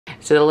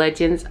So the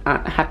legends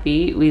aren't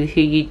happy with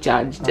who you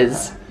judged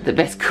as the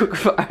best cook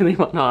for only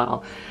one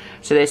aisle.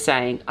 So they're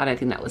saying, I don't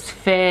think that was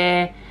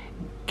fair.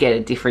 Get a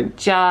different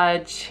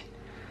judge.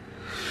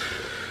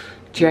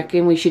 Do you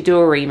reckon we should do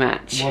a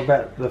rematch? What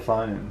about the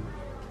phone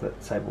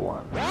that Sable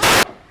won?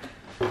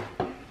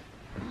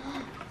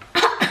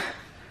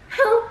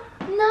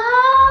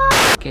 No!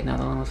 Get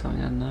another one or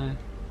something, I don't know.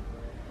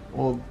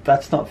 Well,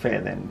 that's not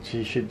fair then.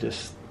 We should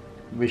just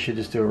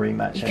do a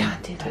rematch. You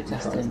can't do that,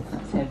 Justin.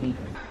 That's heavy.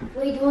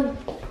 What are you doing?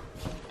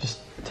 Just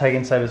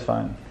taking Sabre's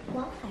phone.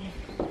 Why?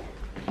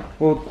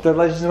 Well, the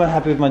legends weren't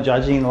happy with my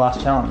judging in the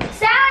last challenge.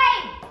 Sally!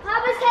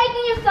 Papa's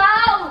taking your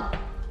phone!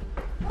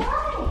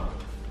 Why?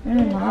 I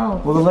don't know.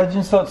 Well, the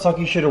legends thought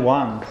Socky should have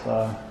won,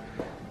 so...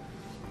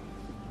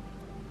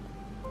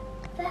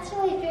 That's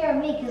really fair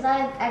of me because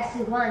I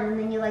actually won and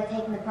then you're like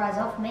taking the prize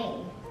off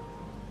me.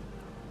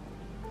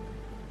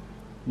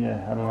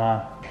 Yeah, I don't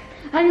know.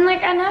 I mean,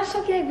 like, I know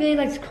Sophie like really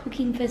likes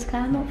cooking, but it's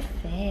kind of not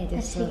fair.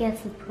 But she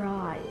gets the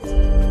prize.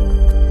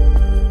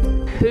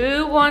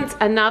 Who wants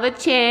another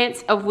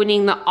chance of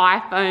winning the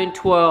iPhone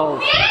 12?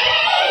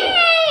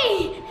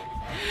 Me!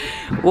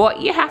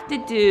 What you have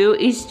to do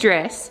is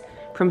dress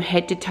from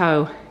head to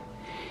toe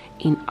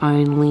in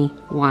only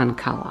one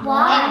colour.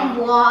 Why? And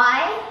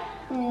why?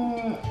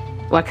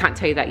 Well, I can't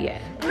tell you that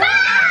yet. But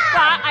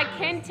I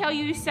can tell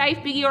you, safe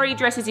Biggie already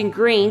dresses in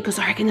green because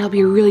I reckon that'll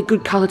be a really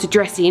good colour to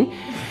dress in.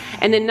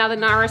 And then another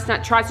Norris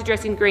Nut tries to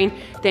dress in green,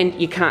 then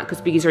you can't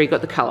because Biggie's already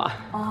got the colour.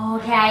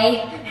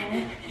 Okay.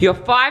 You're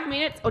 5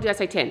 minutes, or did I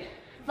say 10?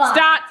 5.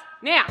 Start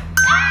now.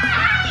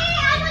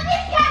 I'm on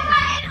this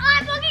camera and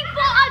I'm looking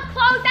for a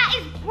clothes that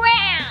is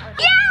brown.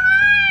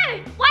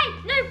 Yellow! Wait,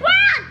 no,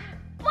 brown!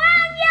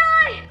 Brown,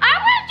 yellow! I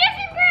want to dress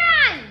in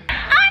brown!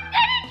 I'm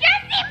gonna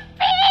dress in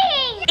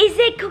pink! Is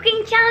it cooking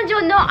challenge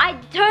or not? I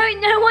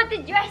don't know what to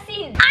dress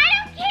in. I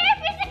don't care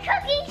if it's a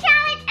cooking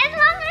challenge as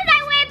long as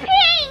I wear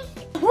pink!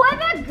 What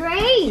about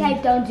green?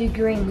 Safe, don't do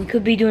green. We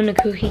could be doing a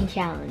cooking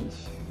challenge.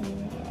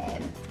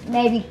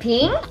 Maybe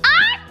pink?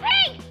 I'm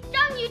pink!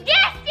 Don't you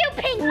dare steal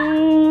pink!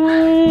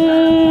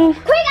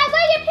 Quick, I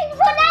got your pink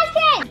before now,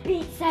 Ken!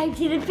 Beat Safe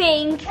to the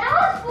pink. That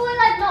was fully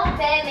like not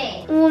fair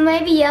me. Well,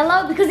 maybe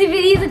yellow, because if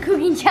it is a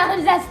cooking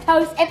challenge, that's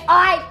toast, and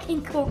I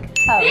can cook toast.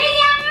 Big,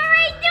 I'm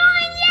already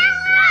doing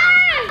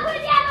yellow!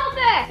 Put yellow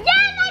first!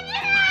 Yes, I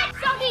did it!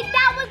 Sophie,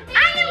 that was Biggie!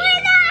 I'm the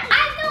winner!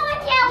 I'm doing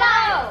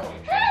yellow!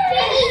 No!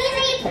 Biggie, these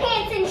are your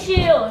pants and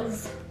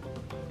shoes.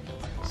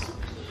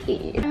 I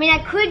mean, I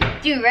could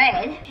do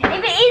red. If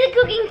it is a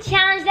cooking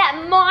challenge,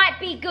 that might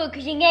be good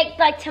because you can get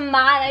like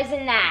tomatoes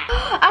and that.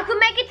 I could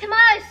make a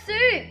tomato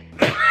soup.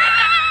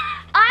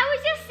 I was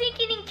just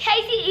thinking in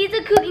case it is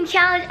a cooking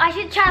challenge, I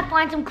should try to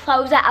find some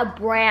clothes that are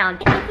brown.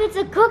 If it's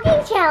a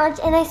cooking challenge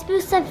and I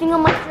spill something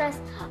on my dress,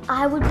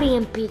 I would be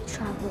in big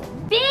trouble.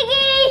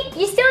 Biggie,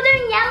 you still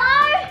doing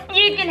yellow?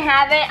 You can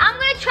have it. I'm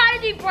gonna try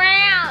to do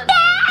brown.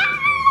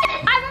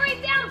 Yeah! I've already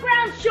found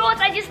brown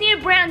shorts. I just need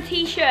a brown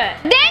t-shirt.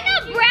 They're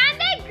not brown,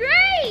 they're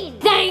green!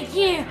 Thank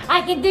you.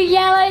 I can do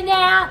yellow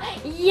now.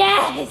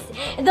 Yes,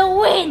 the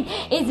win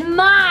is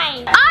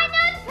mine. I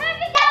know the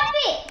perfect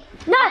outfit!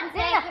 No,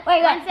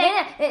 wait.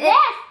 Yes!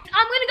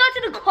 I'm gonna go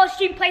to the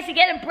costume place to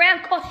get a brown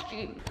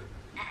costume.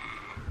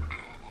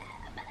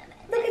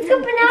 Look, it's got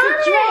bananas!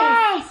 It's a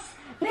dress.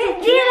 Yeah,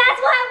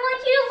 that's why I want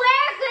you to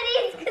wear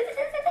goodies, because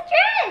this is a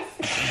dress.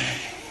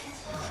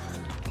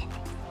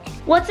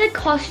 What's a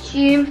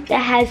costume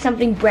that has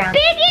something brown?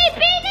 Biggie,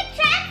 be the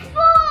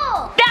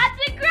transport! That's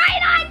a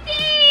great idea!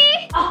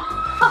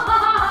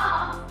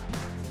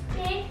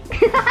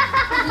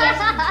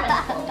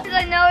 I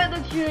know it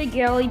looks really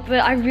girly, but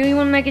I really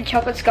want to make a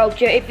chocolate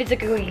sculpture if it's a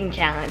cooking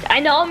challenge. I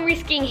know I'm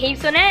risking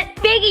heaps on it.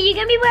 Biggie, you're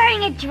gonna be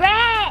wearing a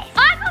dress.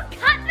 I will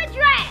cut the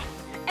dress!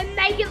 And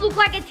make it look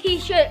like a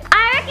t-shirt.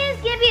 I reckon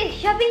it's gonna be a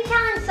shopping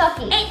challenge,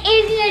 Sophie. It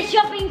isn't a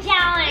shopping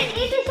challenge. It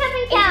is a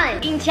shopping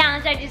challenge. In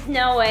challenge, I just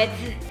know it.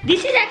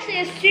 This is actually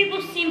a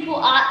super simple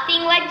art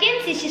thing,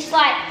 Legends. It's just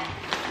like,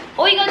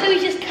 all you gotta do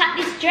is just cut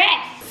this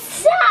dress.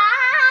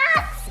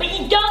 Sucks! But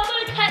you don't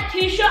gotta cut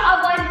too short,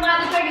 otherwise it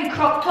might look like a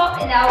crop top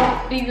and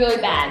that'll be really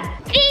bad.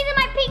 These are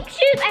my pink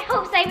shoes. I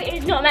hope Saber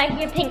is not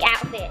making a pink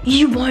outfit.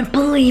 You won't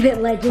believe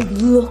it,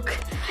 Legends. Look,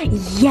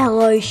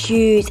 yellow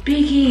shoes.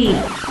 Biggie,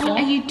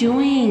 what are you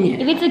doing?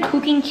 If it's a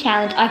cooking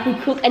challenge, I could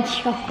cook a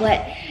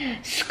chocolate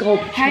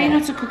sculpture. How do you know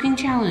it's a cooking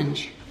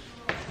challenge?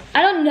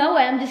 I don't know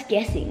it, I'm just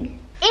guessing.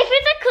 If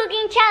it's a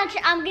cooking challenge,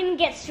 I'm gonna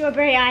get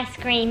strawberry ice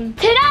cream.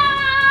 Ta-da!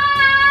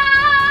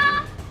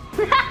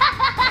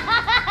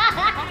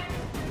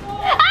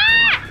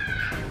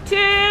 2.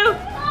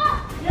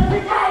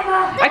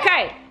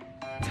 Okay,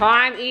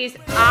 time is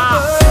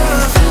up.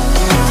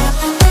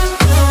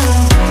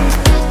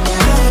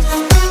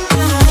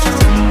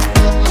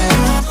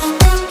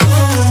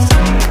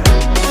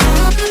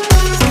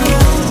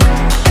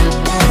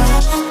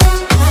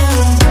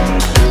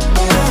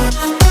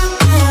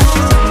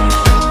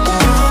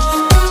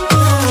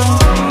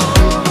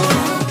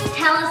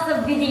 Tell us the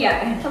video.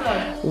 Come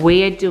on.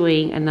 We are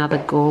doing another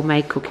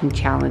gourmet cooking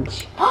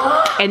challenge.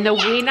 And the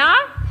winner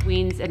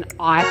wins an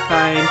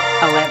iPhone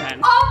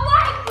 11. Oh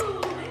my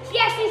god! She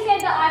actually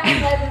said that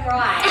iPhone 11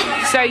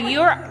 right. So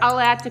you're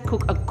allowed to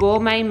cook a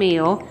gourmet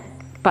meal,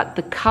 but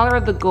the colour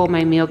of the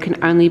gourmet meal can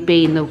only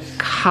be in the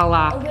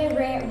colour. We're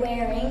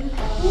wearing.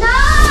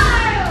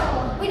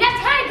 No! Wait, that's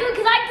kind of good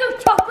because I cook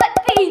chocolate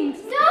things.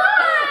 No!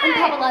 And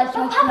Papa loves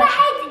chocolate. Papa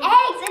hates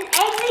eggs and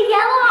eggs are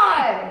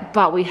yellow.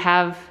 But we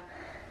have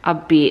a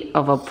bit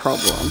of a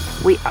problem.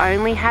 We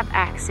only have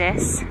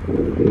access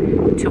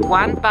to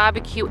one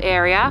barbecue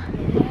area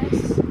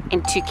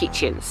and 2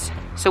 kitchens.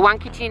 So one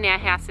kitchen in our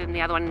house and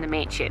the other one in the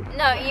mansion.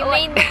 No, you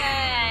mean the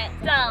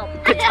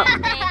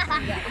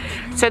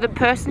So the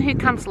person who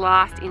comes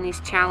last in this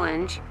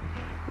challenge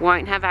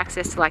won't have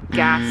access to like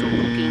gas or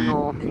cooking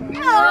or... No!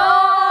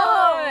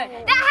 Now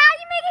how do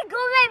you make a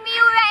gourmet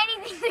meal without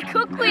anything to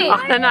cook with?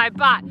 I don't know,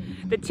 but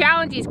the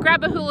challenge is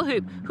grab a hula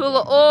hoop,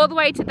 hula all the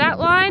way to that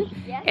line,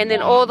 and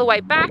then all the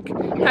way back.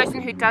 The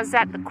person who does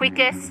that the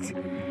quickest,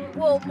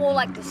 Well, more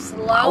like the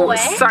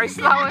slowest. so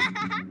slowest,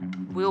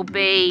 will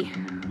be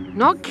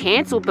not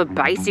cancelled, but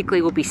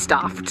basically will be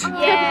stuffed.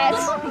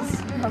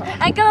 Yes.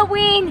 I'm gonna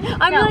win.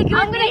 I'm really good.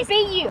 I'm gonna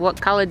beat you.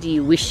 What colour do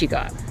you wish you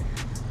got?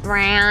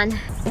 Brown.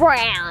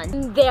 Brown.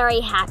 I'm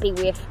very happy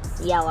with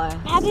yellow.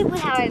 Happy with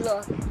how I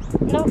look.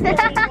 Not really what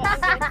I'm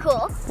gonna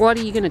cook. What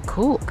are you going to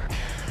cook?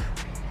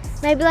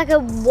 Maybe like a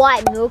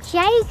white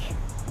milkshake.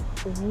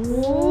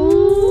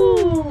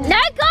 Ooh. No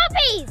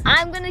copies!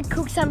 I'm gonna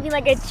cook something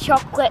like a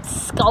chocolate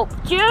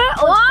sculpture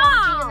or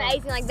something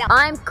amazing like that.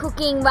 I'm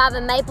cooking rather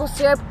maple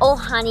syrup or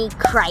honey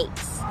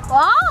crepes.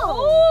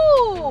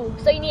 Oh!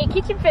 Ooh. So you need a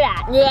kitchen for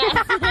that?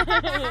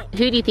 Yes.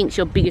 Who do you think's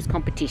your biggest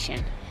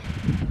competition?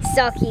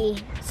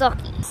 Socky.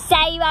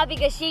 Saber,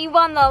 because she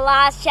won the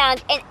last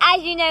challenge, and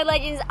as you know,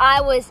 legends, I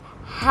was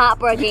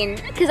heartbroken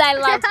because I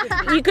love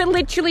cooking. You could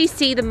literally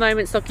see the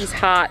moment Socky's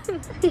heart.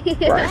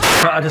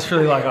 I just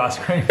really like ice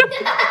cream.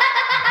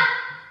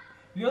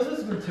 Yours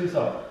is good too,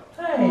 so.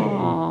 Hey.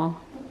 Aww.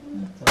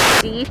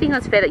 Do you think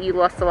it's fair that you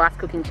lost the last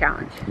cooking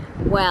challenge?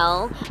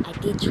 Well, I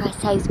did try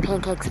Save's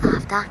pancakes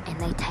after, and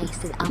they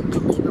tasted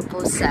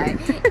unbelievable, so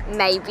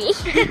maybe.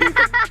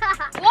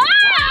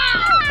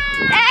 Wow!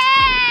 Hey!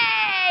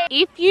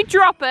 If you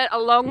drop it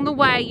along the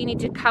way, you need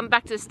to come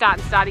back to the start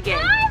and start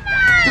again.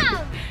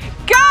 Mom!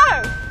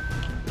 Go!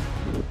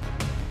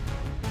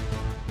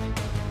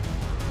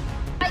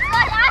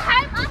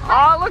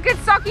 Oh, look at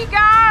Socky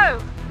go!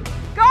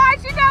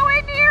 Guys, you're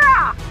nowhere near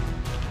her!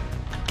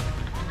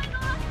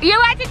 You're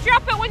allowed to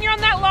drop it when you're on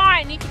that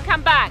line. You can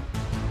come back.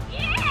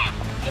 Yeah!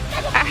 It's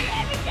gonna be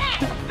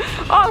everything!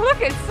 Oh,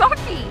 look at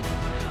Socky!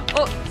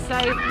 Oh,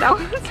 save. That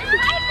was...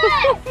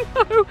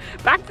 No,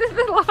 back to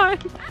the line.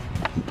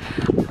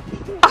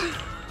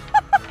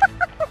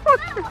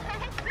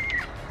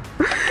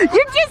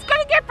 You're just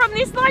going to get from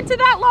this line to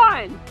that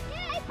line.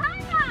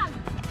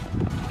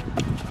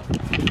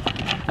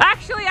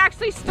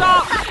 Actually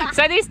stop.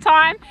 So this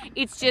time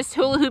it's just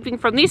hula hooping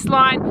from this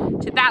line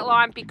to that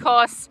line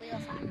because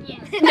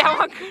no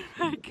one could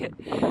make it.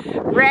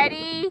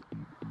 Ready,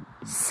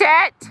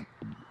 set,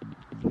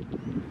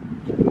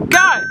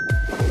 go.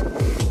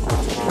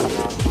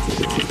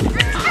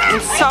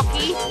 And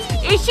Socky,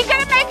 is she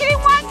going to make it in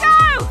one go?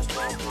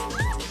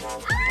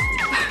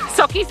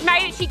 Socky's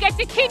made it. She gets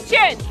a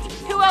kitchen.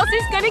 Who else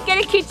is going to get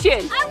a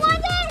kitchen? I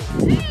wonder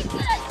who's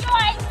gonna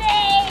join me.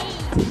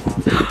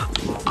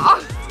 Oh,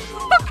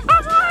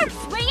 come on.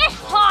 Bring it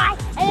high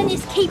and then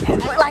just keep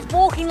like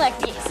walking like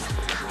this.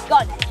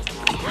 Got it.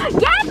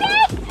 Get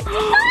it!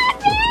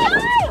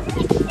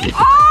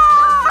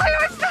 Oh, it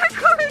was so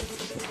good.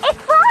 It's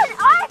fun.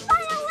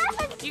 iPhone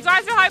 11. You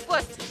guys are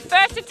hopeless.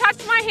 First to touch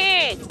my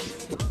hand.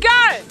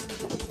 Go.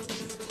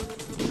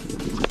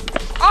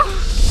 Oh.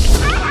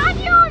 How do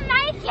you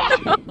make it?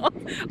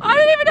 I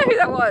don't even know who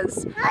that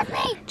was. Not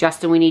me.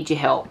 Justin, we need your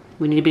help.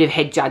 We need a bit of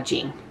head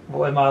judging.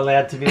 Well, am I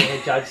allowed to be the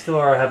head judge still,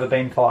 or have I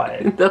been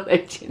fired? The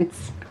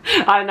legends.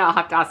 I don't know, I'll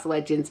have to ask the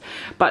legends.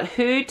 But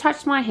who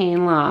touched my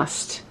hand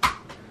last?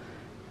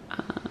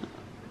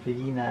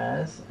 Viggy,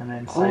 Naz, and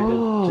then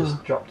Saber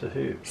just dropped a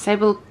hoop.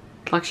 Sable,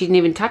 like she didn't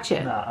even touch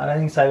it. No, I don't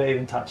think Saber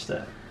even touched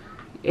it.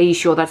 Are you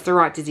sure that's the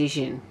right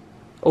decision?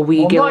 Or will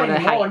you get a lot of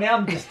hate? Now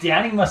I'm just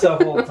downing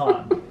myself all the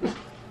time.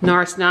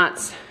 Norris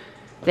Nuts,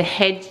 the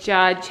head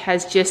judge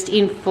has just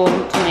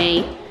informed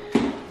me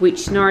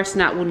which Norris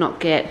Nut will not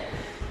get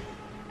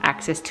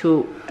access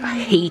to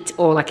heat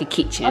or like a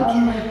kitchen. Oh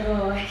my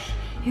gosh.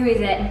 Who is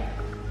it?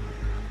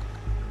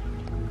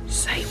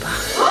 Saber.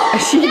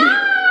 You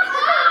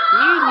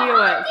knew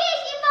it.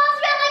 She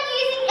must have like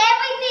using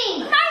everything.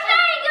 My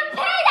phone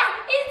computer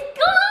is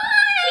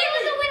gone. She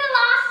was a winner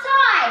last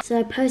time. So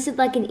I posted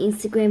like an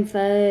Instagram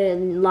photo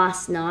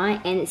last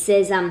night, and it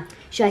says,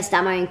 should I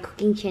start my own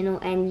cooking channel?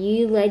 And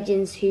you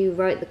legends who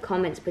wrote the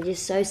comments were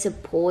just so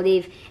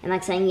supportive and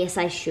like saying yes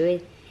I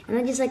should, and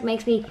that just like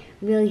makes me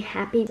really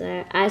happy.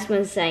 So I just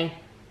want to say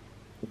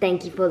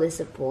thank you for the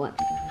support.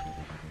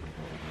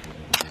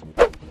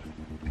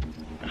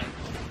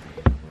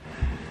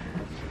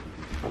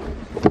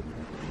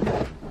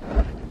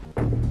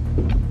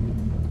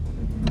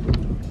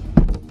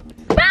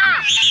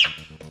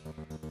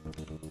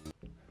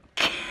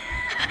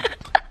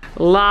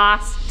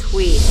 Last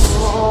twist.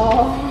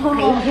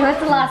 Okay, what's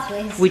the last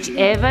twist?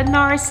 Whichever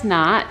Norris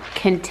Nut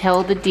can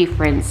tell the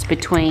difference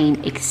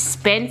between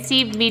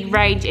expensive,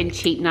 mid-range and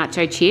cheap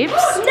nacho chips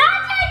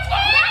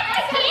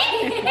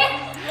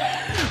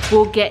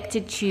will get to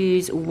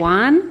choose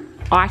one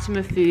item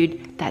of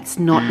food that's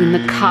not in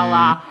the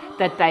colour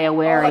that they are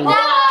wearing.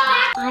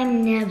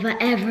 I'm never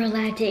ever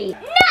allowed to eat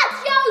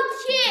Nacho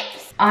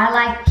chips! I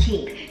like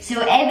cheap. So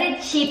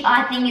whatever chip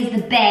I think is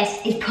the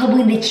best is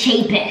probably the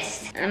cheapest.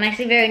 I'm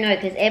actually very annoyed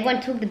because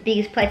everyone took the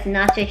biggest plates of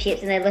nacho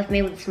chips and they left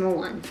me with the small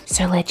ones.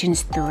 So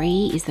Legends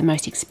 3 is the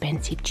most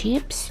expensive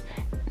chips.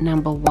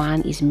 Number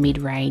 1 is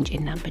mid-range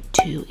and number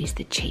 2 is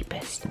the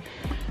cheapest.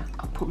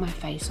 I'll put my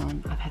face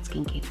on. I've had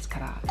skincare that's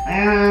cut out.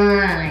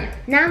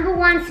 Number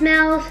 1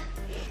 smells...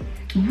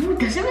 Ooh,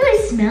 doesn't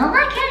really smell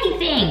like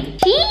anything.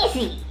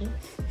 Cheesy.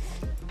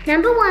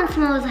 Number 1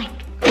 smells like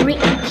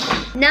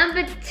rich.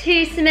 Number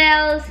 2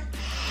 smells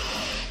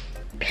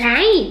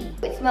plain.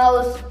 It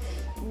smells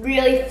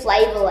really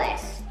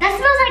flavorless. That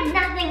smells like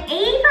nothing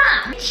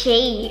either.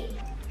 Cheap.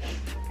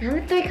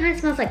 Number 3 kind of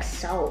smells like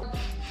salt.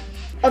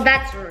 Oh,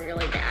 that's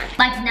really bad.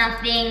 Like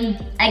nothing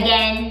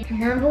again.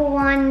 Number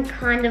 1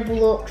 kind of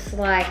looks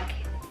like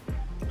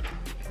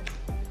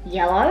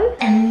yellow.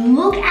 And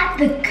look at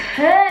the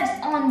curves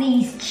on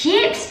these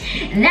chips.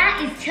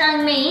 That is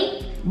telling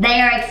me they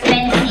are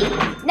expensive.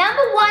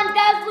 Number 1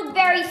 does look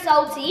very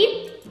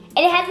salty.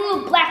 And it has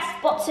little black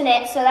spots in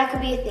it, so that could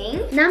be a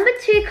thing. Number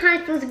 2 kind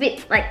of feels a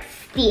bit like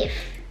stiff.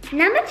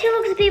 Number 2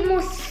 looks a bit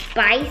more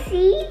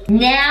spicy.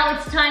 Now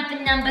it's time for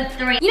number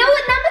 3. You know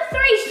what? Number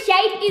 3's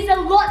shape is a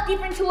lot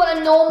different to what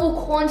a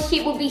normal corn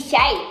chip would be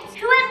shaped.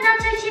 Who has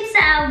nacho chips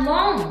that are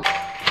long?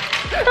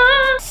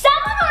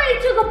 Someone already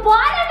took a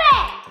bite of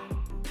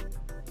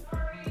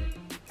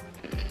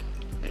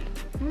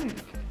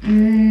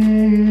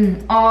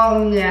it.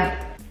 Oh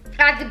yeah.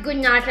 That's a good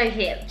nacho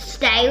chip.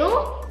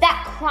 Stale.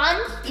 That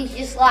crunch is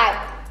just like...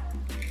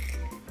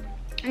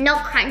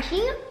 Not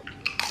crunchy.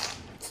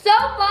 So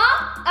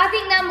far, I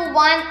think number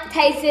 1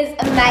 tastes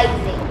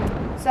amazing.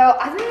 So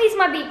I think this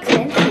might be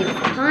expensive.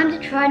 Time to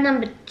try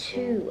number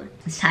 2.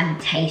 It's time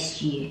to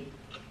taste you.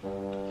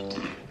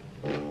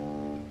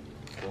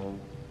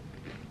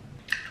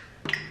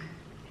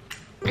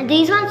 And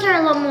these ones are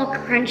a lot more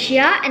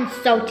crunchier and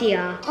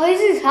saltier. Oh, this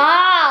is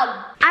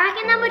hard. I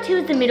reckon number 2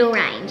 is the middle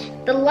range.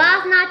 The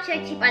last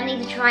nacho chip I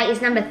need to try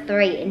is number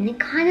 3, and it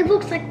kind of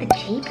looks like the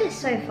cheapest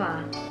so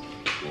far.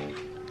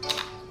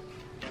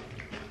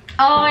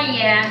 Oh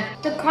yeah.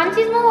 The crunch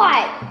is more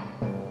like...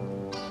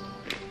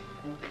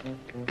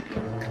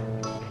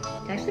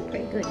 It's actually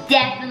pretty good.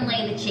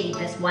 Definitely the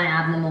cheapest one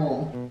out of them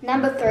all.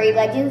 Number 3,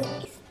 Legends,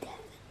 is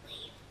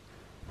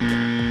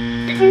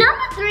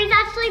Number 3 is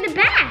actually the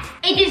best.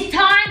 It is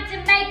time to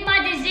make my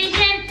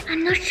decision.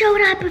 I'm not sure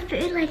what I prefer,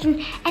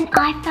 Legend. An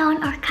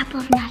iPhone or a couple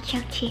of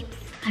nacho chips.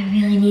 I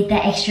really need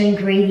that extra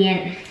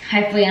ingredient.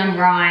 Hopefully I'm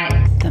right.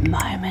 The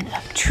moment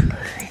of truth.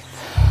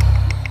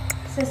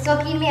 So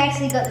Socky and me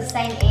actually got the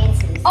same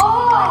answers.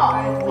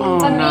 Oh,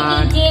 but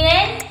no. Mickey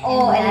didn't.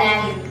 Oh,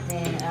 and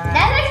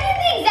that's actually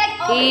the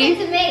exact opposite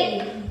to me.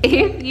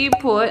 If you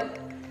put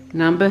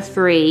number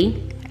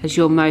 3 as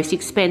your most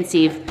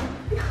expensive,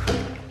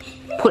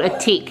 put a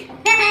tick.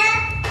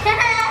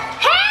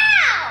 How?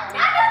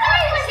 Number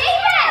 3 was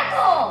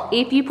cheapest.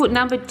 If you put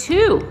number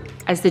 2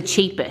 as the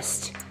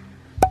cheapest,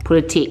 put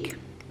a tick.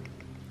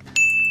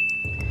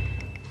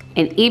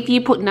 And if you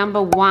put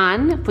number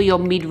 1 for your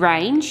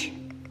mid-range,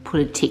 put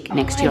a tick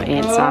next to your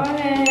answer. I got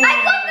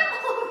them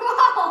all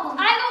wrong.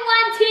 I got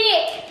 1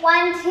 tick.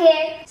 1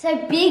 tick. So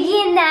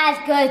Biggie and Naz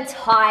go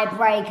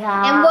tiebreaker.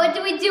 And what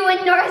do we do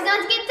when Norris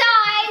Nuts get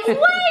ties? We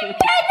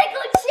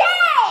musical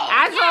chairs.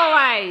 As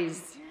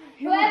always.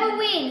 Whoever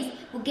wins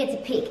will get to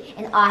pick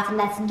an item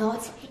that's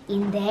not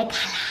in their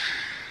colour.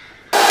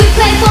 We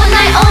play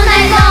Fortnite all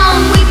night long.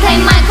 We play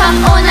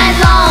Minecraft all night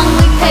long.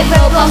 We play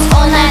Roblox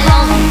all night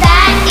long.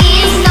 That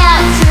is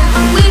not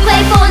true. We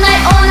play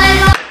Fortnite all night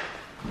long.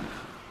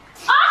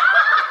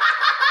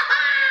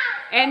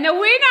 And the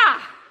winner!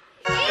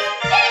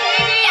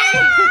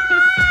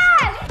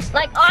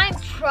 Like, I'm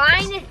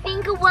trying to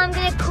think of what I'm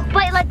gonna cook,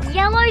 but like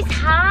yellow's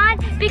hard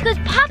because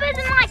Papa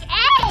doesn't like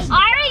eggs. I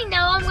already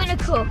know I'm gonna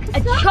cook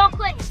a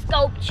chocolate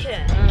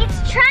sculpture.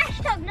 It's trash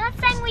talk, not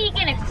saying what you're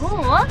gonna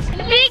cook.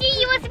 Biggie,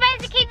 you were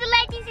supposed to keep the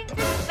legends in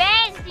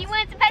suspense. You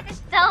weren't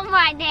supposed to tell them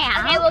right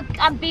now. Okay, well,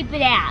 I'll beep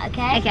it out,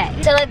 okay?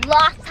 Okay. So like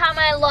last time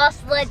I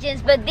lost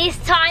legends, but this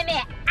time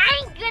it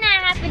ain't gonna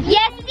happen.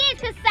 Yes, it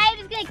is, because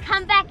Saber's gonna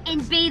come back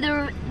and be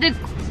the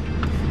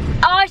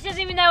oh, she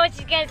doesn't even know what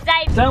she's gonna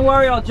say. Don't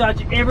worry, I'll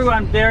judge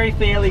everyone very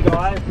fairly,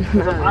 guys.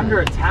 Because I'm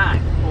under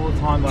attack all the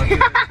time by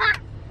people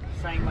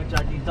saying my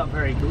judging's not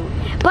very good.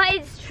 But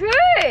it's true.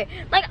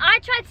 Like, I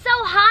tried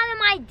so hard on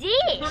my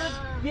dish.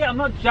 Yeah, I'm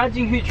not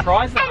judging who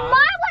tries that And hard.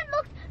 my one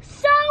looks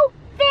so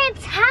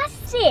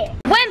fantastic.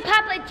 When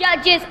Papa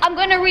judges, I'm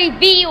gonna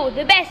reveal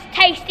the best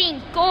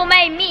tasting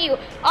gourmet meal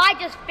I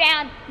just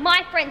found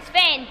my friend's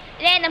fan.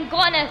 Then I'm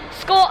gonna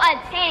score a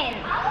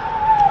 10.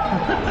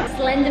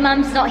 Slender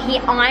Mum's not here,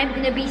 I'm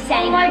gonna be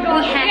saying. Oh my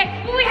god.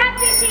 Okay, well, we have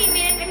 15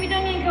 minutes and we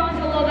don't need to go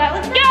into all that.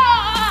 Let's go!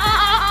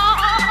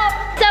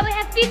 So we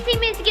have 15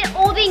 minutes to get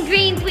all the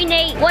ingredients we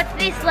need. What's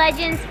this,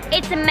 Legends?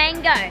 It's a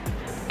mango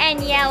and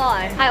yellow.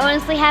 I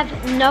honestly have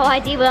no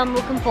idea what I'm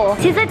looking for.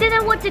 Since I don't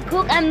know what to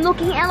cook, I'm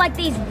looking at like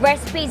these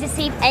recipes to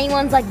see if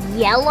anyone's like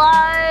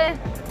yellow.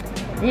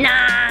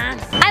 Nah.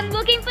 I'm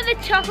looking for the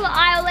chocolate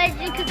aisle,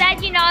 Legend, because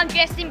as you know, I'm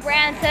dressed in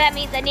brown, so that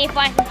means I need to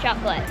find some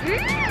chocolate.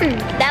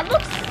 That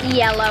looks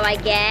yellow, I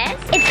guess.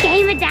 It's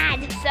Gamer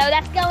Dad. So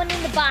that's going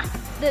in the bus,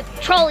 the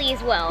trolley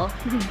as well.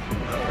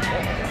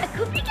 I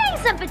could be getting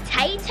some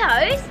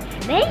potatoes.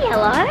 They're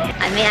yellow.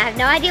 I mean, I have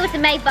no idea what to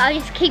make, but I'll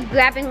just keep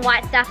grabbing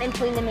white stuff and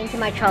putting them into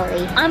my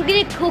trolley. I'm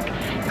gonna cook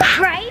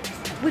crepes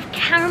with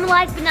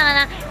caramelized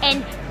banana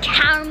and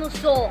caramel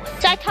sauce.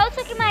 So I told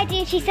Sophie my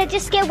idea. She said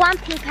just get one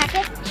pink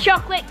packet.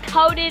 Chocolate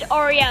coated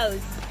Oreos.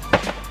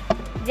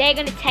 They're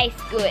gonna taste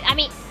good. I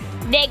mean,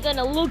 they're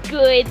gonna look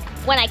good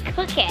when I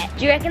cook it.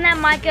 Do you reckon that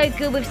might go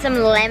good with some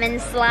lemon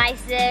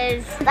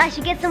slices? I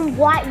should get some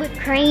white whipped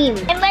cream.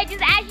 And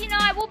Legends, as you know,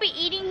 I will be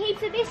eating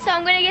heaps of this, so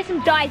I'm gonna get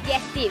some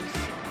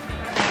digestives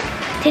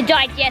to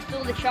digest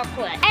all the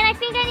chocolate. And I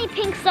think I need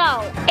pink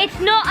salt. It's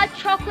not a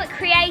chocolate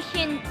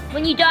creation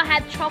when you don't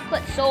have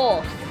chocolate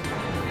sauce.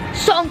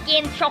 So I'm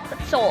getting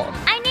chocolate sauce.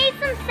 I need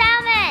some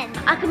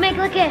salmon. I could make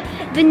like a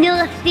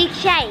vanilla thick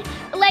shake.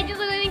 Legends,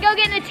 we're gonna go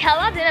get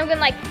Nutella, then I'm gonna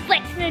like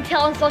flex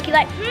Nutella and Socky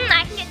like,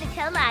 I can get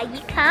Nutella,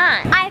 you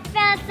can't. I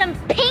found some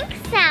pink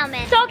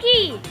salmon.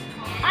 Socky,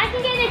 I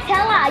can get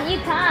Nutella, you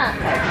can't.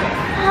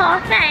 Oh,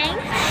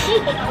 thanks.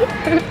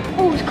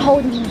 Oh, it's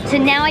cold in here. So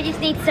now I just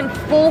need some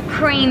full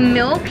cream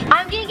milk.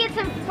 I'm gonna get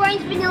some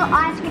French vanilla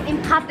ice cream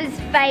in Papa's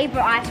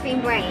favorite ice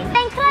cream brand.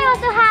 Then can I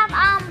also have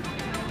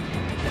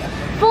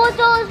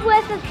 $4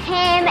 worth of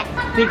ham?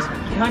 Vix,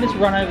 you can't just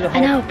run over the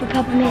whole... I know, but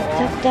Papa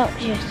meant don't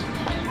just.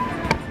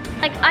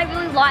 Like, I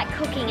really like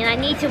cooking and I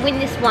need to win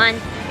this one.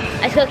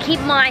 I just gotta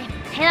keep my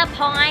head up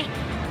high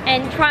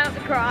and try not to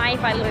cry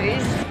if I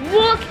lose.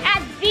 Look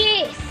at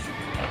this!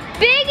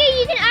 Biggie,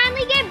 you can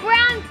only get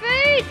brown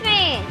foods,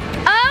 man.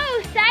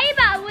 Oh,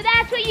 Saber, well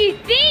that's what you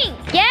think.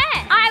 Yeah,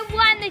 I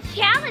won the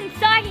challenge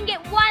so I can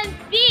get one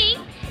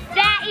thing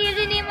that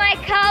isn't in my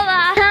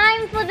color.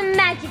 Time for the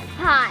magic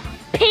part.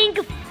 Pink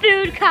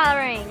food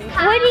coloring.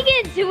 What are you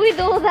gonna do with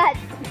all that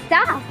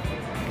stuff?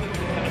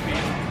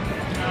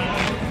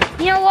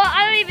 You know what,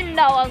 I don't even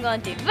know what I'm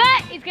gonna do,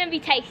 but it's gonna be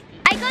tasty.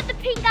 I got the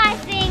pink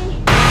icing.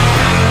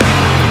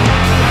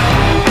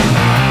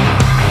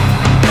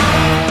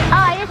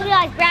 Oh, I just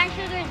realized brown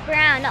sugar is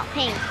brown, not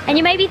pink. And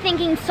you may be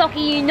thinking,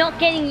 Socky, you're not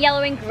getting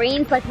yellow and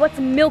greens, like what's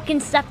milk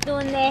and stuff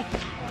doing there?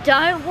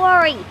 Don't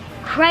worry,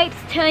 crepes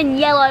turn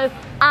yellow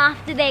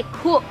after they're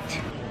cooked.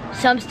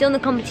 So I'm still in the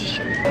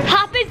competition.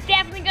 Papa's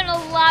definitely gonna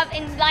love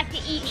and like to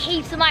eat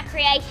heaps of my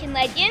creation,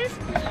 Legends.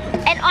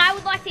 And I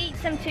would like to eat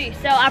some too,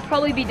 so I'll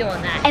probably be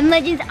doing that. And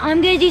Legends,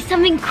 I'm gonna do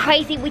something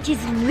crazy which is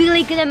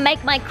really gonna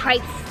make my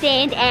crepes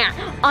stand out.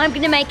 I'm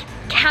gonna make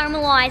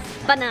caramelized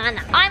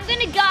banana. I'm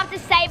gonna go after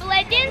Saber,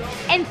 Legends,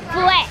 and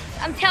flex.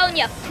 I'm telling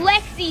you,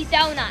 flex these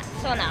donuts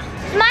on her.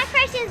 So my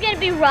creation is gonna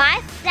be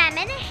rice,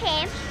 salmon,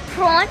 ham,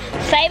 prawn.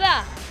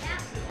 Saber.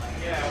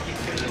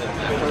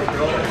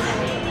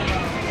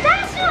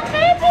 That's not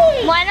fair.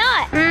 Why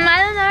not? I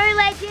don't know,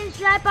 Legends.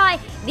 Should I buy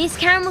this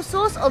caramel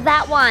sauce or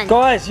that one?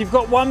 Guys, you've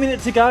got 1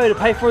 minute to go to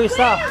pay for your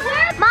stuff.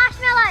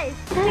 Marshmallows.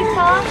 Please,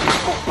 Carl.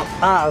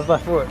 Ah, I was by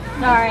foot.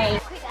 Sorry.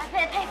 Quick, I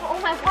better pay for all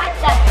my white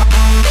stuff.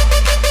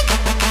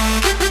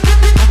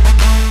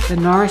 The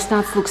Norris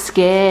Nuts look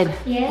scared.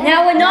 Yeah.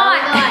 No, we're not.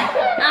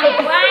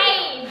 I'm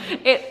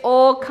brave. It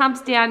all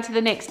comes down to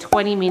the next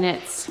 20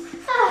 minutes.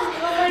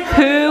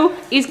 Who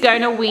is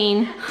going to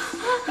win?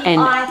 And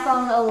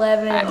iPhone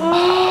 11.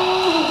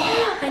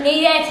 I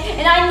need it,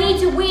 and I need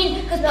to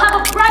win because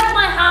Papa broke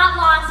my heart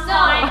last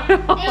night.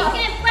 And he's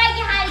gonna break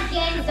your heart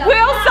again. So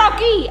will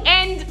Socky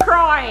end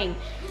crying?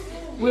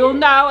 We'll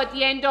know at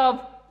the end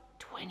of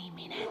 20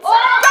 minutes.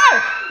 Go!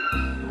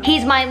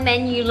 Here's my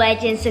menu,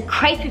 Legends. So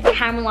crepes with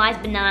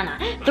caramelized banana.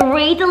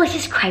 3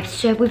 delicious crepes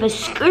served with a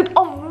scoop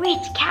of rich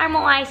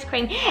caramel ice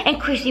cream and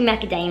crispy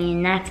macadamia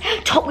nuts,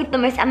 topped with the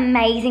most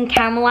amazing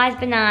caramelized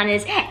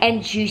bananas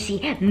and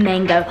juicy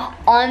mango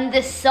on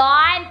the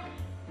side.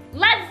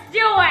 Let's do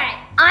it!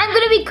 I'm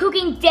gonna be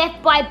cooking Death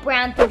by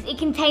Brown Things. It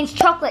contains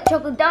chocolate,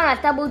 chocolate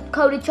donuts, double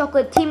coated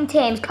chocolate Tim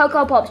Tams,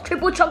 Cocoa Pops,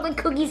 triple chocolate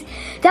cookies,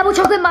 double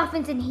chocolate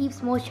muffins, and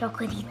heaps more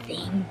chocolatey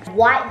things.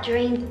 White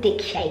Dream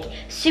Thick Shake.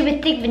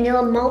 Super thick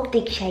vanilla malt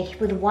thick shake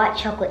with white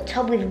chocolate,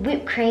 topped with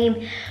whipped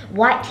cream,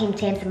 white Tim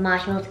Tams and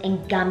marshmallows,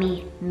 and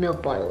gummy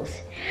milk bottles.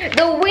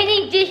 The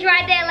winning dish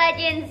right there,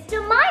 Legends.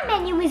 So my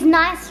menu is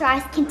nice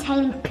rice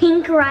containing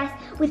pink rice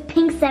with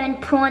pink salmon,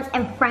 prawns,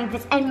 and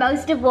frankfurts, and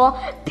most of all,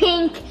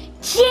 pink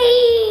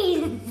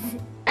cheese!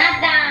 We're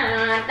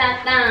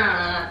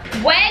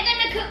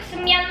gonna cook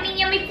some yummy,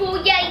 yummy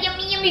food. Yeah,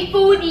 yummy, yummy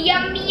food.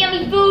 Yummy,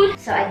 yummy food.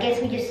 So I guess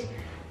we just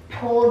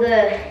pour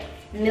the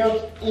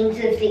milk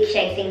into the thick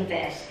shake thing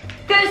first.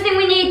 First thing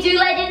we need to do,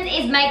 legends,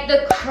 is make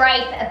the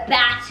crepe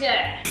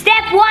batter.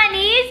 Step 1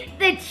 is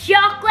the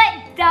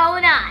chocolate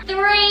donut.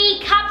 3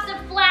 cups of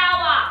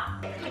flour.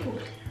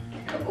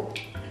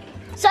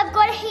 So I've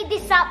got to heat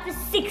this up for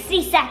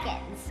 60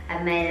 seconds.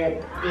 I made a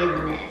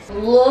big mess.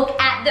 Look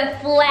at the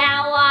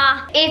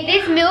flour. If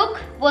this milk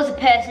was a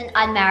person,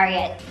 I'd marry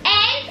it.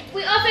 And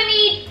we also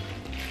need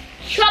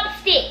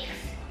chopsticks.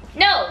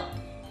 No,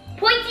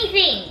 pointy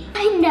thing.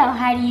 I know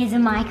how to use a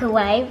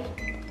microwave.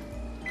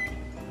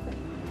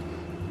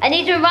 I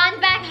need to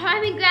run back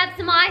home and grab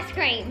some ice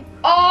cream.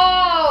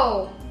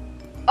 Oh!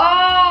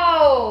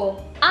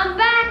 I'm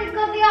back, I've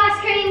got the ice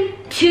cream.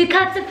 2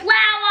 cups of flour.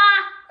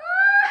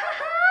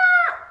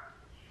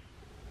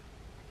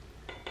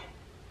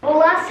 Well,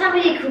 last time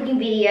we did a cooking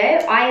video,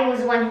 I was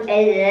the one who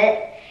edited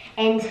it,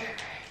 and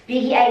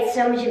Biggie ate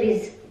so much of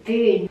his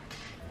food.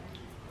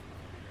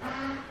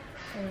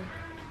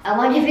 I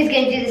wonder if he's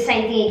going to do the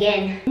same thing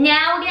again.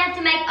 Now we're going to have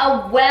to make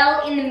a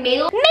well in the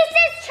middle.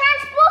 Mrs.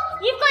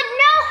 Transport, you've got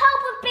no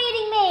hope of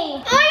beating me.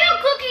 All you're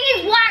cooking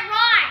is white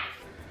rice.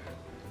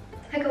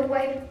 Like a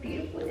wave of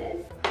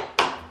beautifulness.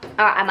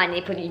 Alright, I might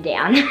need to put you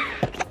down. I'm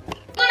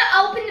going to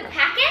open the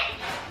packet,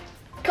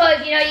 because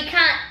you know you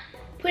can't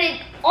put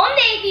it on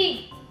there if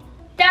you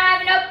don't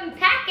have an open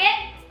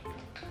packet.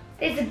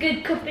 There's a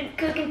good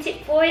cooking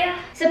tip for you.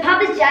 So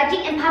Papa's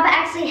judging, and Papa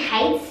actually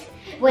hates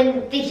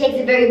when the cakes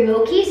are very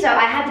milky, so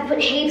I have to put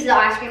heaps of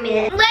ice cream in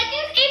it.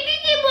 Legends, if you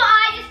did what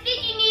I just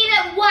did, you need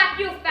to wipe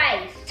your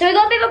face. So we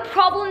got a bit of a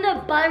problem.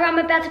 The butter I'm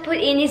about to put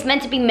in is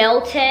meant to be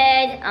melted,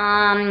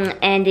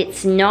 and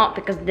it's not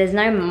because there's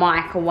no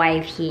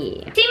microwave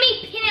here. See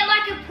me pin it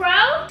like a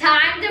pro?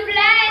 Time to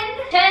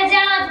blend. Turns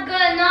out I've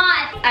got a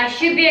knife. I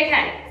should be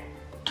okay.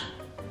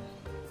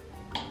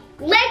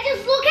 Let's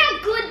just look how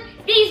good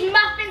these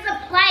muffins are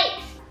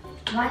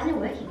placed. Why isn't it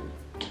working?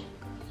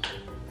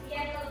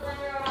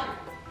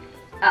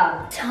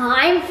 Oh.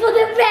 Time for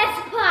the best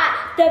part,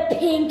 the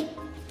pink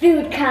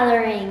food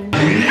coloring.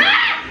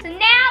 Ah! So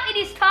now it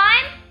is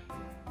time.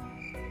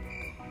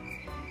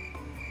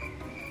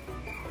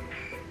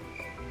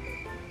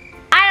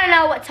 I don't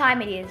know what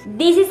time it is.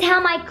 This is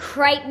how my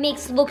crepe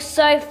mix looks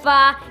so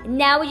far.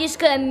 Now we're just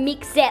gonna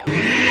mix it.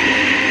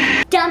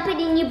 Dump it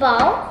in your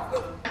bowl.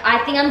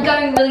 I think I'm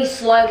going really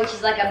slow, which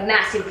is like a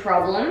massive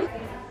problem.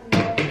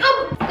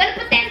 Oh, gotta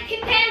put that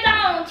Tim Tams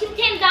on. Tim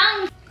Tams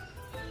on.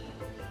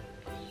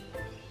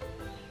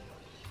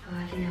 Oh,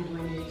 I think I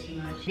blended it too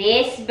much.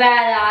 This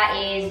batter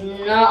is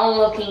not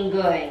looking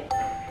good.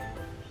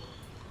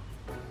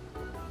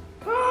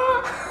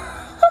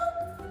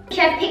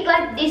 Should I pick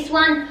like this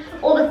one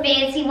or the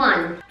fancy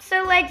one?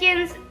 So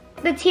legends,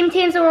 the Tim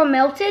Tams are all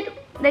melted.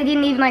 They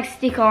didn't even like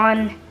stick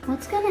on.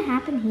 What's gonna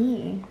happen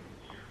here?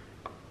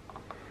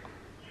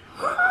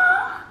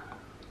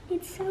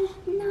 It's so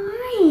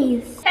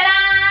nice.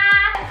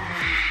 Ta-da!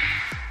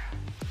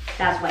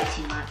 That's way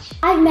too much.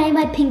 I've made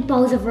my pink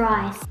bowls of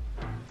rice.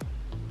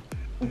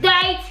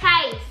 They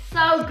taste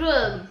so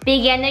good.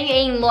 Biggie, I know you're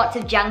eating lots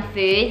of junk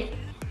food.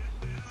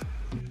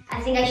 I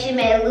think I should have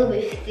made it a little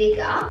bit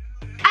thicker. I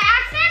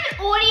actually have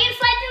an audience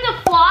lighting the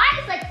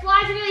flies. Like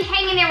flies are really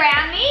hanging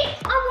around me.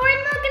 I'm worried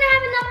I'm not gonna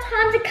have enough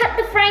time to cut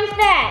the frames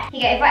there.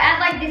 Okay, if I add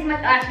like this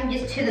much ice cream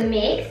just to the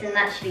mix, then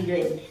that should be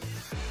good.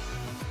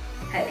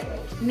 Hopefully.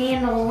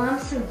 Man, the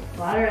lumps of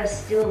butter are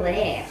still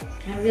there.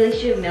 I really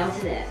should have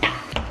melted it.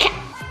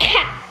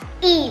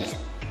 Eat.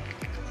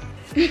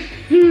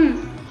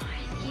 Why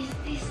is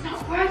this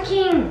not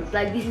working?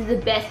 Like, this is the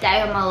best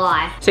day of my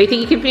life. So you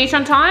think you can finish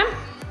on time?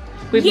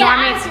 With 9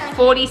 minutes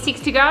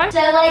 46 to go? So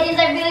ladies,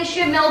 I really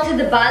should have melted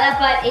the butter,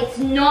 but it's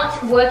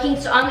not working.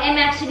 So I'm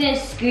actually gonna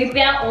scoop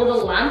out all the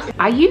lumps.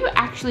 Are you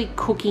actually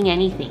cooking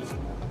anything?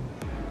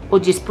 Or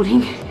just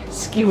putting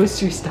skewers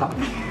through stuff?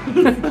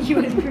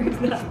 Skewers through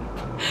stuff.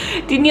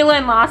 Didn't you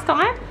learn last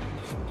time?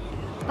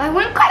 I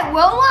went quite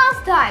well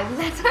last time.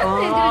 That's why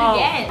I'm gonna do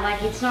it again.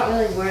 Like, it's not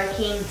really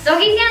working.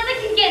 Soggy sounds like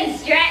he's getting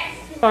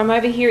stressed. So I'm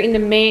over here in the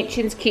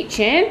mansion's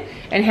kitchen,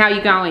 and how are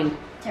you going?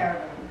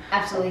 Terrible.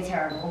 Absolutely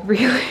terrible.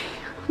 Really?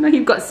 No,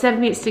 you've got 7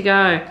 minutes to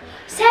go.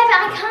 7,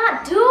 I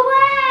can't do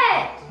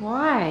it.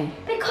 Why?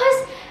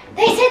 Because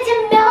they said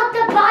to melt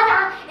the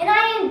butter, and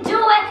I didn't do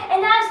it,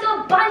 and now I've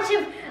got a bunch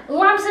of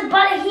lumps of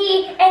butter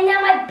here, and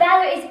now my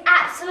batter is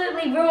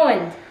absolutely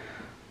ruined.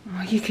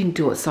 Oh, you can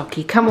do it,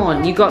 Socky. Come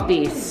on, you got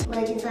this.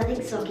 Legends, I think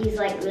Socky's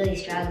like really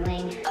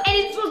struggling. And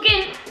it's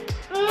looking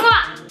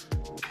mwah.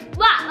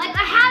 Wow, like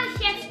how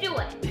do chefs do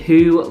it?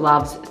 Who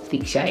loves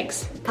thick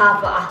shakes?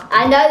 Papa,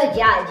 I know the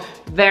judge.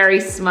 Very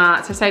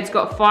smart. So Sabe's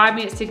got 5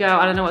 minutes to go.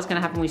 I don't know what's gonna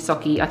happen with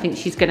Socky. I think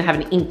she's gonna have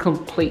an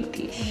incomplete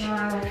dish. No,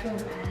 I feel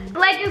bad.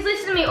 Legends,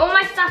 listen to me. All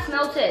my stuff's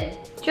melted.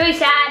 It's really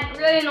sad,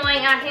 really annoying,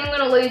 and I think I'm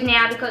gonna lose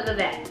now because of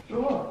that.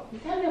 Oh,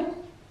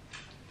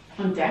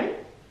 I'm done.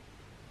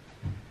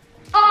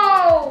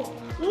 Oh,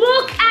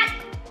 look at,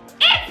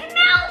 it's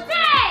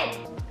melted!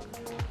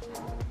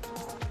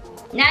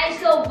 Now you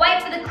just gotta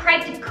wait for the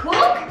crepe to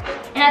cook,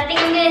 and I think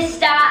I'm gonna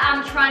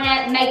start trying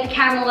to make the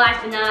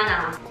caramelized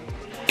banana.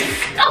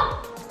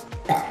 Oh!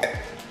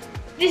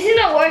 This is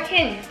not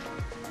working.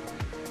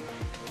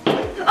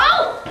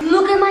 Oh!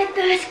 Look at my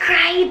first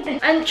crepe.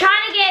 I'm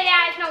trying to get it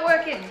out, it's not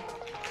working.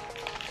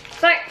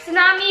 So,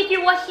 Tsunami, if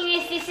you're watching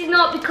this is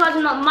not because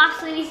I'm not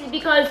muscly, this is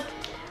because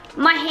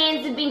my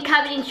hands have been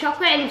covered in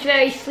chocolate and it's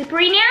very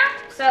slippery now.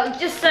 So,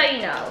 just so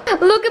you know.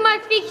 Look at my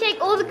fig shake,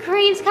 all the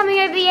cream's coming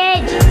over the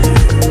edge.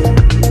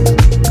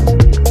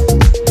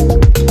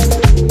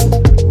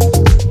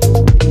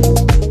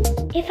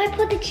 If I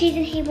put the cheese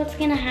in here, what's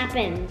gonna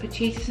happen? But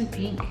cheese isn't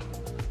pink.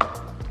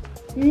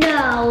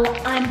 No,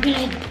 I'm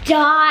gonna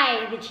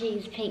dye the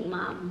cheese pink,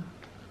 Mum.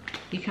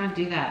 You can't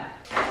do that.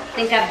 I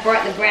think I've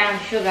brought the brown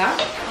sugar.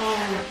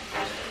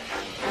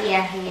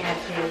 Yeah, you have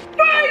to.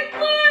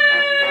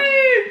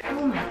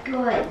 Oh my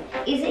god.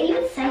 Is it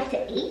even safe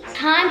to eat?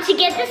 Time to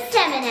get the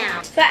salmon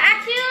out. So I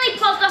accidentally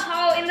popped a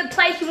hole in the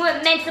place you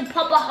weren't meant to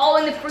pop a hole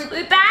in the Fruit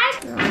Loop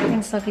bag. I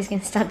think Sophie's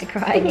gonna start to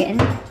cry again.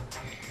 I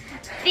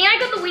think I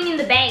got the win in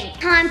the bank.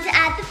 Time to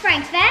add the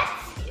frankfurts.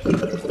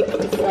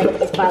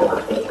 It's by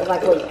luck. It's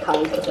like what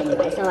Cully's cooking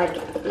anyway. It's not like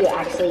it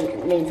actually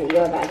means that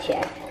you're a bad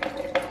chef.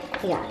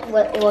 Yeah,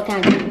 what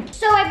can I do?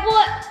 So I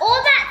bought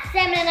all that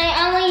salmon and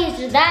I only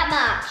used that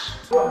much.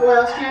 What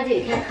else can I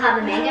do? Can I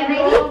carve a mango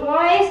maybe?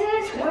 Why isn't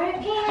this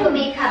working? Put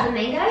me a carve a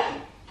mango?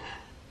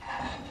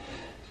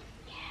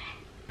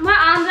 My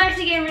arms are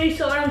actually getting really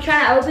sore when I'm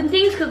trying to open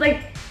things because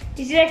like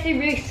this is actually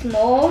really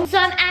small. So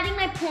I'm adding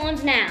my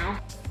prawns now.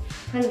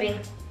 Put in the bin.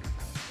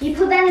 You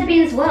put that in the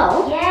bin as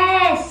well?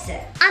 Yes!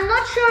 I'm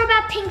not sure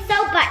about pink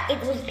salt, but it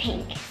was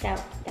pink, so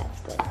that's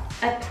good.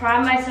 I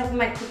pride myself in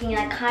my cooking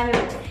and I kind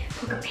of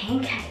cook a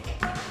pancake.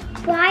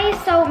 Why is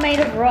salt made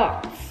of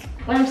rocks?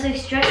 When I'm so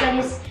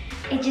stressed,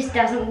 it just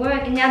doesn't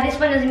work. And now this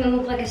one doesn't even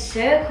look like a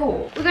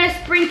circle. We're gonna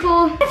sprinkle.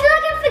 I feel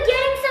like I'm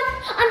forgetting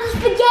something. I'm just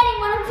forgetting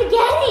what I'm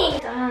forgetting.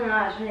 I don't know, I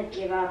just want to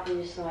give up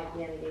and just like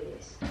never do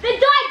this. The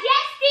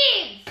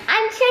digestives!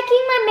 I'm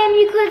checking my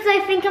menu because I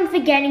think I'm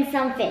forgetting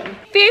something.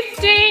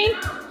 15,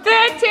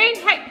 13,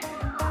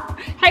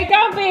 hey, go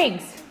on,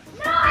 Biggs.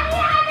 No, I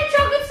didn't have the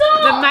chocolate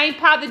sauce. The main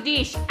part of the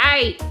dish.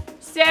 8,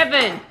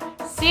 7,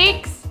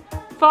 6,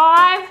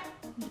 5.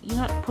 You're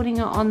not putting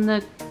it on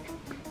the...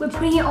 We're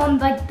putting it on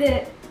like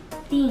the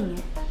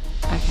thing.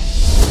 Okay.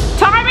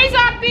 Time is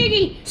up,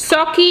 Biggie.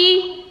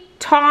 Socky,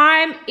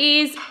 time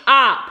is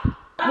up.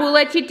 We'll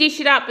let you dish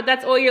it up, but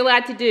that's all you're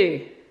allowed to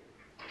do.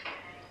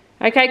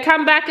 Okay,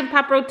 come back and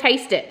Papa will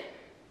taste it.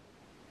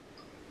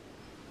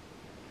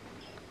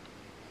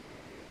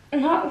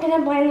 I'm not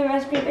gonna blame the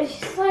recipe, but it's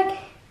just like,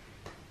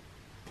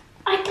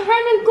 I can't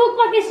even cook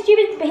like a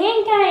stupid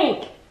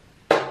pancake.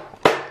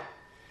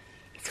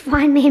 It's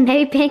fine, man.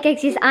 Maybe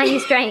pancakes just aren't your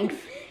strength.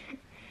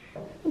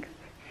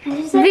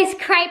 This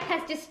crepe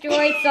has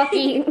destroyed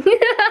Socky.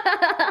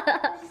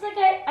 It's just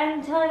like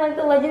I'm telling like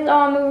the legends, oh,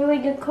 I'm a really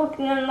good cook,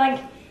 and then like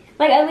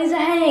at least I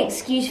had an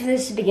excuse for the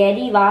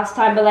spaghetti last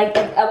time, but like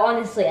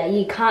honestly,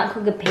 you can't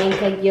cook a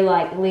pancake. You're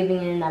like living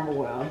in another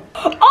world.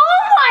 Oh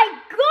my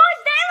gosh,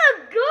 they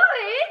look good!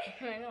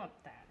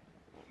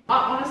 I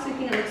honestly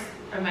think it looks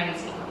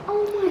amazing.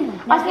 Oh my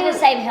god. I was gonna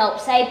say help.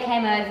 Save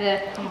came over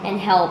and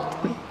helped.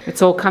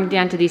 It's all come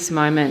down to this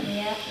moment.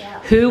 Yeah.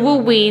 Who will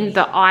win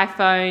the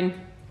iPhone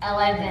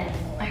 11.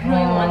 I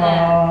really want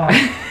that.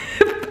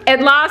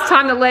 And last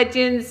time the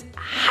legends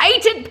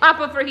hated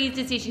Papa for his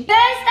decision. First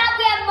up,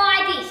 we have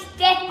my dish,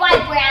 Death by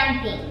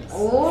Brown Things.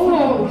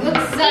 Oh,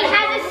 looks so It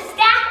has a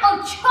stack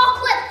of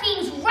chocolate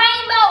things,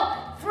 rainbow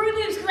Fruit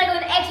Loops, because I got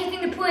an extra thing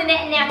to put in it,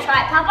 and now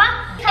try it,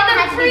 Papa. And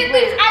then Fruit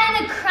Loops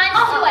adding a crunch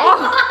to it.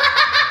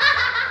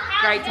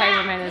 Great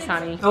table manners,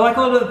 honey. I like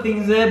a lot of the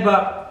things there,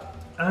 but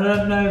I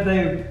don't know if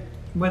they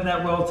went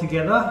that well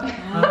together.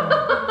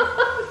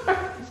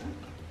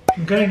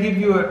 I'm going to give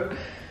you a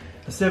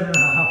 7.5.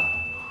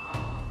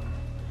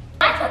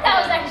 I thought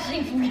that was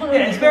actually really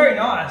Yeah, it's very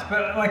nice,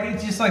 but like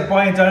it's just like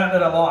buying a donut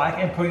that I like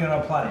and putting it on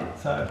a plate.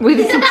 So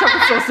With some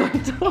chocolate sauce on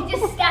top.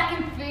 just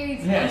stacking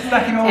foods. yeah,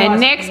 stacking all. And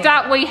nice next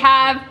up we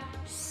have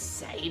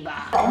Saber.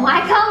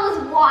 My colour was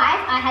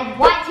white. I had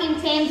white Tim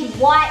Tams,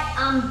 white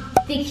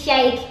thick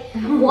shake,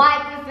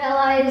 white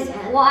buffaloes,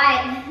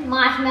 white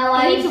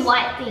marshmallows. It's a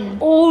white thing.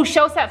 Oh,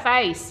 show us that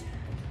face.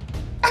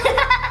 I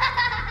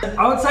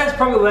would say it's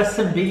probably less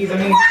than Biggies. I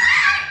mean, How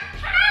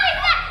is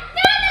that?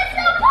 No, that's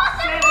not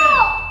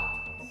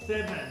possible!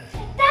 7.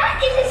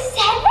 That is a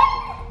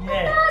 7?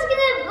 Yeah. I was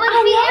gonna like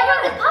be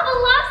everyone because Papa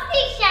loves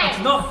thick shake. It's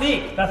not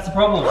thick. That's the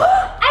problem.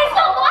 It's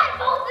not my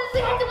fault that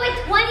we had to wait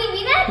 20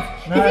 minutes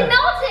because it I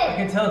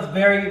melted. can tell it's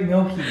very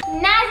milky.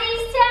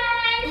 Nazzie's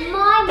turn.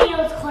 My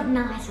meal's called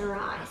nice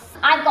rice.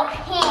 I've got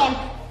ham,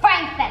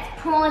 frankfurts,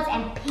 prawns,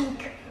 and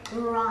pink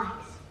rice.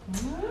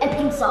 And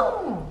pink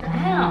salt.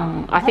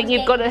 Wow. I think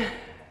you've got to...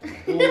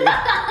 And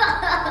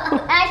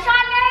I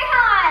tried very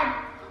hard.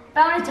 But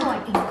I want to tell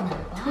you things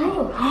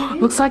gonna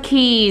Looks like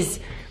he's...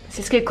 Let's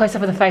just get close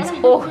up of the face.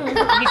 Oh,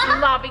 he's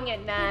loving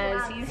it,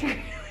 Naz. He's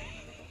really...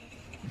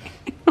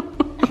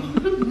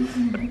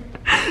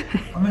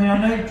 I mean, I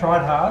know you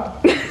tried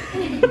hard.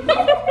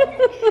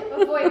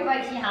 Before it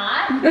breaks your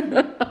heart.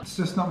 It's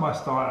just not my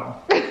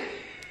style.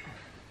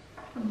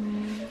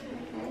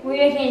 What do you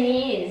reckon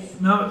it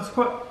is? No, it's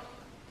quite.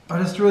 I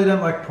just really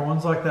don't like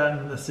prawns like that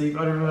and the sea.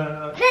 I don't really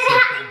like Then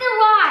eat the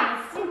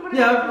rice.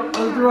 Yeah,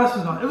 the rice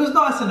was nice. It was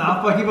nice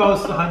enough. Like if I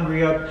was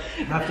hungry, I'd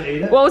have to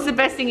eat it. What was the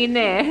best thing in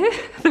there?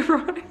 The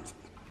rice.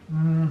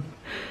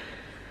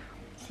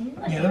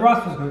 Yeah, the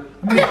rice was good.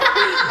 I mean,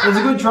 it was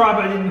a good try,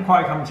 but it didn't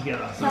quite come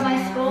together. So.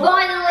 My score.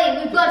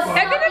 Finally, we've got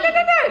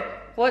No.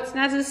 What's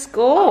Naz's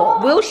score?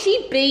 Will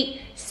she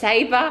beat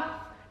Saber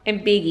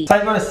and Biggie?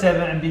 Sabe got a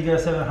 7 and Big got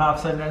a 7.5,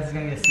 so Naz is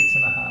going to get a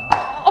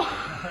 6.5.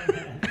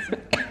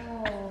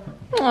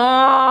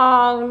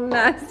 Oh,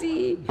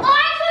 Nazi.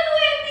 I could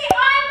win the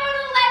iPhone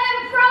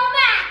 11 Pro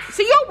Max.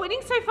 So you're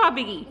winning so far,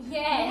 Biggie?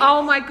 Yeah.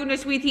 Oh my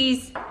goodness, with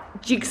his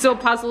jigsaw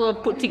puzzle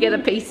of put together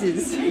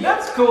pieces.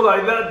 That's cool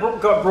though. That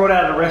got brought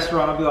out at a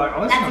restaurant. I'd be like,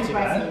 oh, that's not too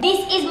bad.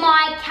 This is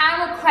my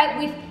caramel crepe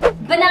with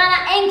banana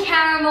and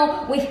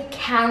caramel with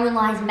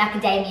caramelized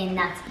macadamia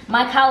nuts.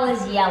 My color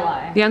is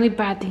yellow. The only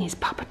bad thing is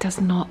Papa does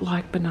not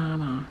like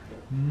banana.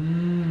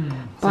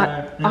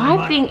 But So,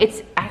 I think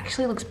it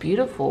actually looks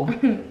beautiful.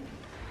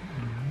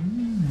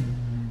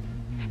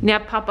 Now,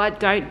 Papa,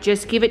 don't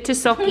just give it to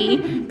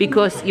Socky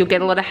because you'll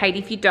get a lot of hate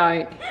if you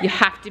don't. You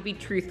have to be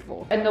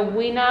truthful. And the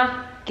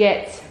winner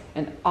gets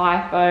an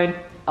iPhone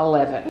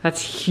 11.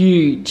 That's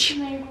huge.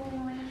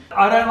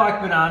 I don't like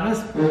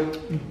bananas,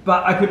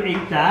 but I could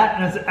eat that,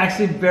 and it's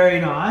actually very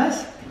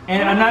nice.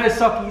 And I know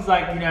Socky's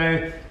like, you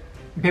know,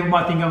 people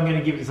might think I'm going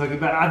to give it to Socky,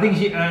 but I think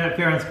she earned it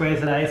fair and square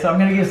today, so I'm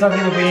going to give Socky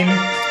the win.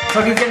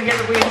 Socky's going to get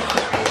the win.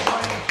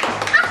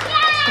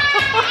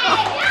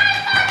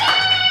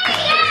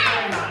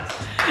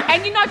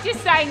 And you're not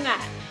just saying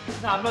that.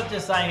 No, I'm not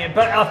just saying it,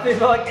 but I feel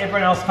like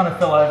everyone else kind of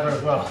fell over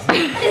as well.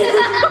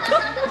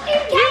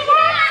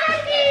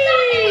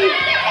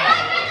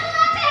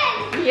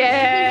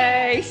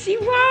 Yay, she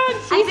won.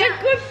 She's a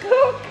good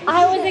cook.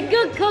 I was a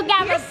good cook,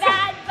 I'm a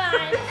bad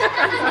one.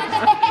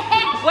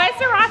 Where's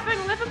her iPhone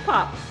 11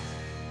 pop?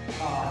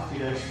 Oh,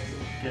 yeah.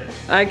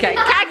 Okay,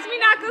 catch me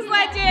knuckles,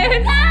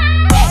 legend.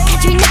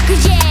 Catch me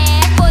knuckles,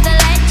 yeah, for the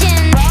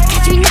legend.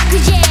 Catch me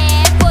knuckles,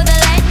 yeah, for the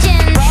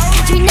legend.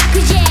 Catch me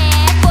knuckles,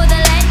 yeah, for the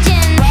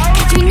legend.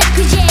 Catch me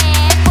knuckles, yeah.